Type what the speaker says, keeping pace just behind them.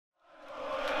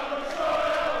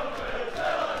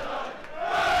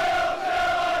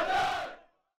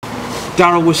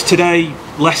Darrell, was today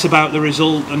less about the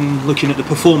result and looking at the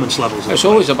performance levels? It's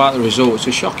always about the result. It's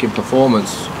a shocking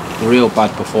performance, a real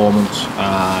bad performance,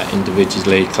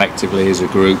 individually, collectively, as a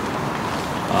group.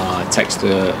 It takes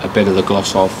a bit of the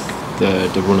gloss off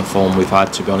the run of form we've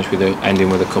had, to be honest with you, ending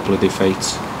with a couple of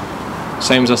defeats.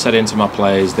 Same as I said into my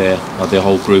players there, the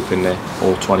whole group in there,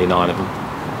 all 29 of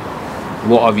them.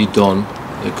 What have you done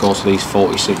in the course of these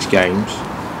 46 games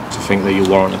to think that you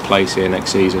warrant a place here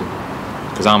next season?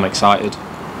 Because I'm excited,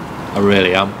 I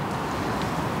really am.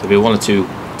 There'll be one or two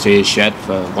tears shed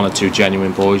for one or two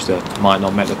genuine boys that might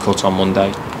not make the cut on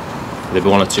Monday. There'll be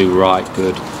one or two right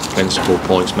good principal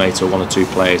points made to one or two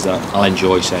players that I'll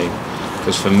enjoy saying.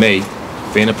 Because for me,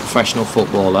 being a professional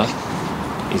footballer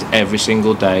is every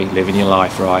single day living your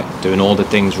life right, doing all the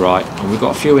things right, and we've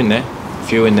got a few in there,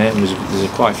 and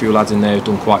there's quite a few lads in there who've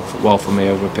done quite well for me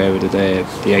over a period of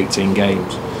the 18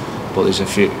 games, but there's a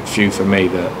few for me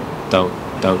that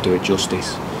don't do it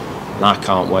justice, and I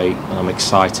can't wait, and I'm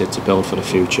excited to build for the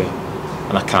future,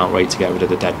 and I can't wait to get rid of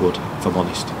the deadwood, if I'm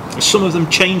honest. Some of them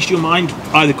changed your mind,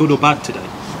 either good or bad, today?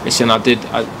 Listen, I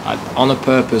on a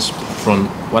purpose front,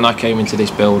 when I came into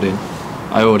this building,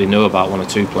 I already knew about one or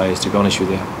two players, to be honest with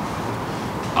you.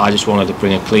 I just wanted to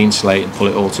bring a clean slate and pull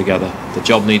it all together. The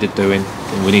job needed doing,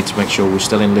 and we need to make sure we're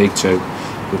still in League Two.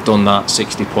 We've done that,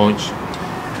 60 points.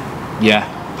 Yeah,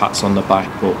 pats on the back,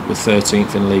 but we're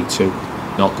 13th in League Two,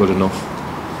 not good enough.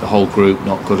 The whole group,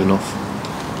 not good enough.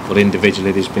 But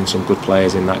individually, there's been some good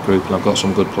players in that group, and I've got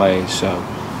some good players, so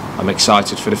I'm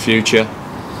excited for the future.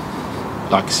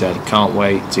 Like I said, can't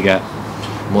wait to get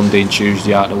Monday and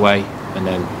Tuesday out of the way, and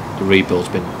then the rebuild's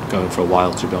been going for a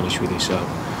while, to be honest with you, so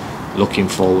looking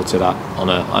forward to that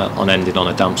on ending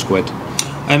on a damp squid.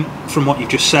 From what you've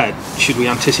just said, should we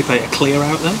anticipate a clear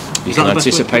out then? You can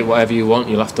anticipate whatever you want.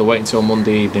 You'll have to wait until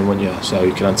Monday evening, won't you? So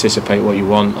you can anticipate what you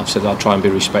want. I've said I'll try and be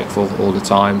respectful all the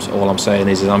times. All I'm saying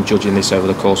is I'm judging this over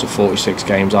the course of 46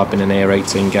 games. I've been in here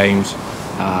 18 games.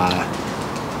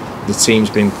 The team's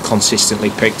been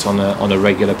consistently picked on a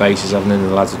regular basis, haven't they?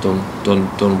 The lads have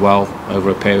done well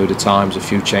over a period of time. There's a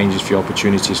few changes, a few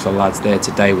opportunities for lads there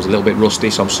today. It was a little bit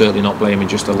rusty, so I'm certainly not blaming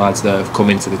just the lads that have come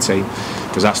into the team,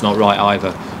 because that's not right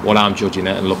either. What I'm judging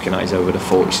at and looking at is over the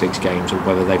 46 games, and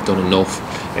whether they've done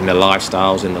enough in their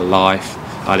lifestyles, in their life,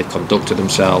 how they've conducted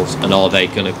themselves, and are they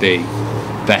going to be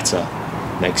better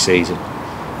next season.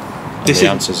 And the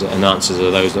answers are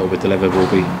those that will be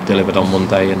delivered on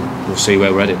Monday, and we'll see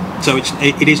where we're headed. So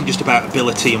it isn't just about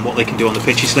ability and what they can do on the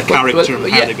pitch; it's their character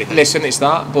and how they behave. Listen, it's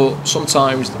that, but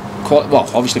sometimes,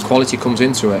 obviously quality comes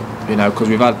into it, you know, because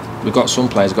we've got some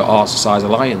players who've got hearts the size of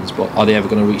lions, but are they ever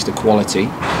going to reach the quality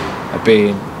of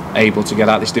being able to get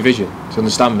out this division? Do you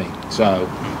understand me? So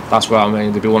that's where I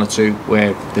mean, there'll be one or two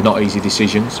where they're not easy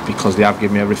decisions, because they have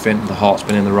given me everything, the heart's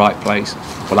been in the right place,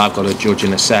 but I've got to judge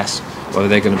and assess whether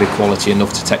they're going to be quality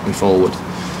enough to take me forward,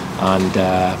 and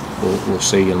we'll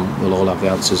see, and we'll all have the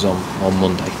answers on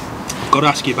Monday. I've got to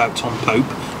ask you about Tom Pope.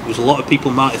 There's a lot of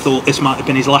people might have thought this might have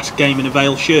been his last game in a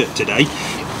Vale shirt today.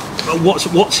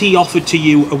 What's he offered to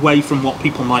you away from what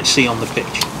people might see on the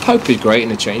pitch? Pope is great in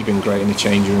the change. He's been great in the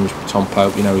change room. Tom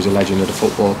Pope, you know, he's a legend of the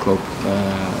football club.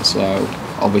 So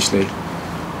obviously,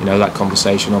 you know, that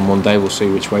conversation on Monday, we'll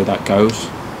see which way that goes.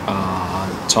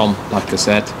 Tom, like I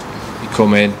said, he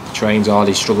come in, trains hard,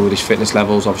 he struggled with his fitness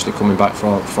levels, obviously coming back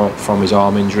from his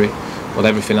arm injury, but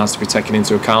everything has to be taken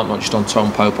into account, not just on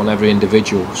Tom Pope, on every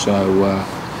individual. So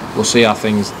we'll see how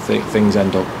things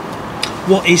end up.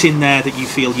 What is in there that you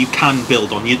feel you can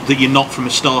build on, that you're not from a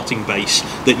starting base,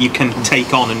 that you can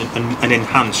take on and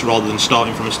enhance rather than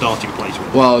starting from a starting place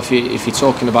with? Well, if you're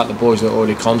talking about the boys that are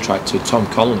already contracted, Tom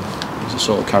Collins is the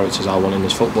sort of characters I want in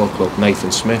this football club.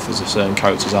 Nathan Smith is the certain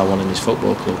characters I want in this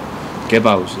football club.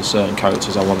 Gibbo's the certain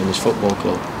characters I want in this football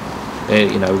club. They're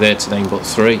to name but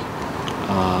three.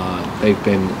 They've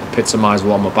been epitomised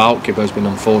what I'm about. Gibbo's been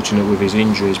unfortunate with his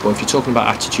injuries, but if you're talking about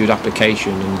attitude,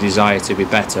 application and desire to be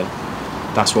better,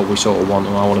 that's what we sort of want,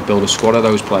 and I want to build a squad of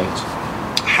those players.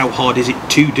 How hard is it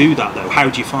to do that though? How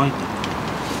do you find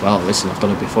them? Well, listen, I've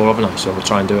done it before, haven't I? So I'll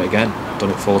try and do it again. I've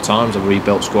done it 4 times. I've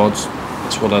rebuilt squads.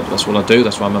 That's what I do.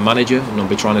 That's why I'm a manager, and I'll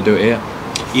be trying to do it here.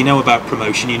 You know about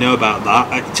promotion. You know about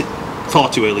that. Far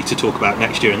too early to talk about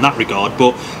next year in that regard,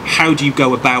 but how do you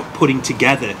go about putting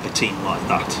together a team like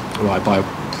that? Right, by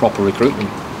proper recruitment,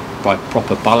 by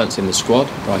proper balance in the squad,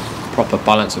 by proper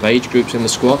balance of age groups in the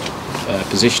squad,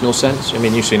 positional sense. I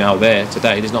mean, you've seen out there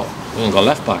today, we haven't got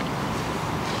left back.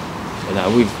 You know,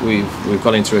 we've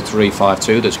gone into a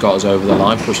 3-5-2 that's got us over the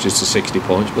line, pushed us to 60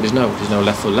 points, but there's no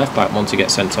left back. Monty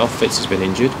gets sent off. Fitz has been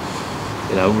injured.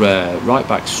 right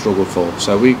backs struggled for.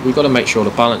 So we've got to make sure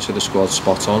the balance of the squad's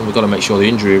spot on. We've got to make sure the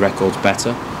injury record's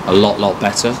better, a lot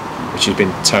better, which has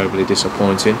been terribly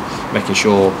disappointing. Making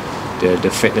sure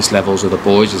the fitness levels of the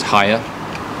boys is higher,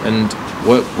 and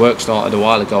work started a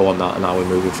while ago on that, and now we're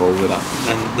moving forward with that.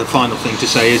 And the final thing to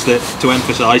say is that, to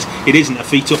emphasise, it isn't a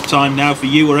feet up time now for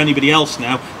you or anybody else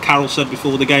now. Carol said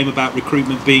before the game about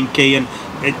recruitment being key, and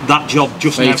that job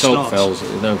just now starts.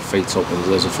 There's no feet up, and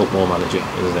there's a football manager,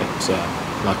 isn't it? So,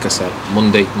 like I said,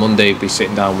 Monday will be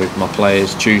sitting down with my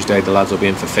players. Tuesday the lads will be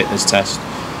in for fitness test,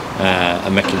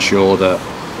 and making sure that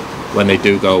when they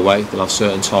do go away, they'll have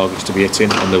certain targets to be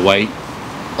hitting on the weight,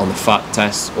 on the fat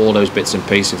tests, all those bits and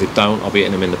pieces. If they don't, I'll be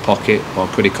hitting them in the pocket. But I'm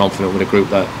pretty confident with a group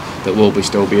that will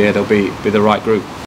still be here. They'll be the right group.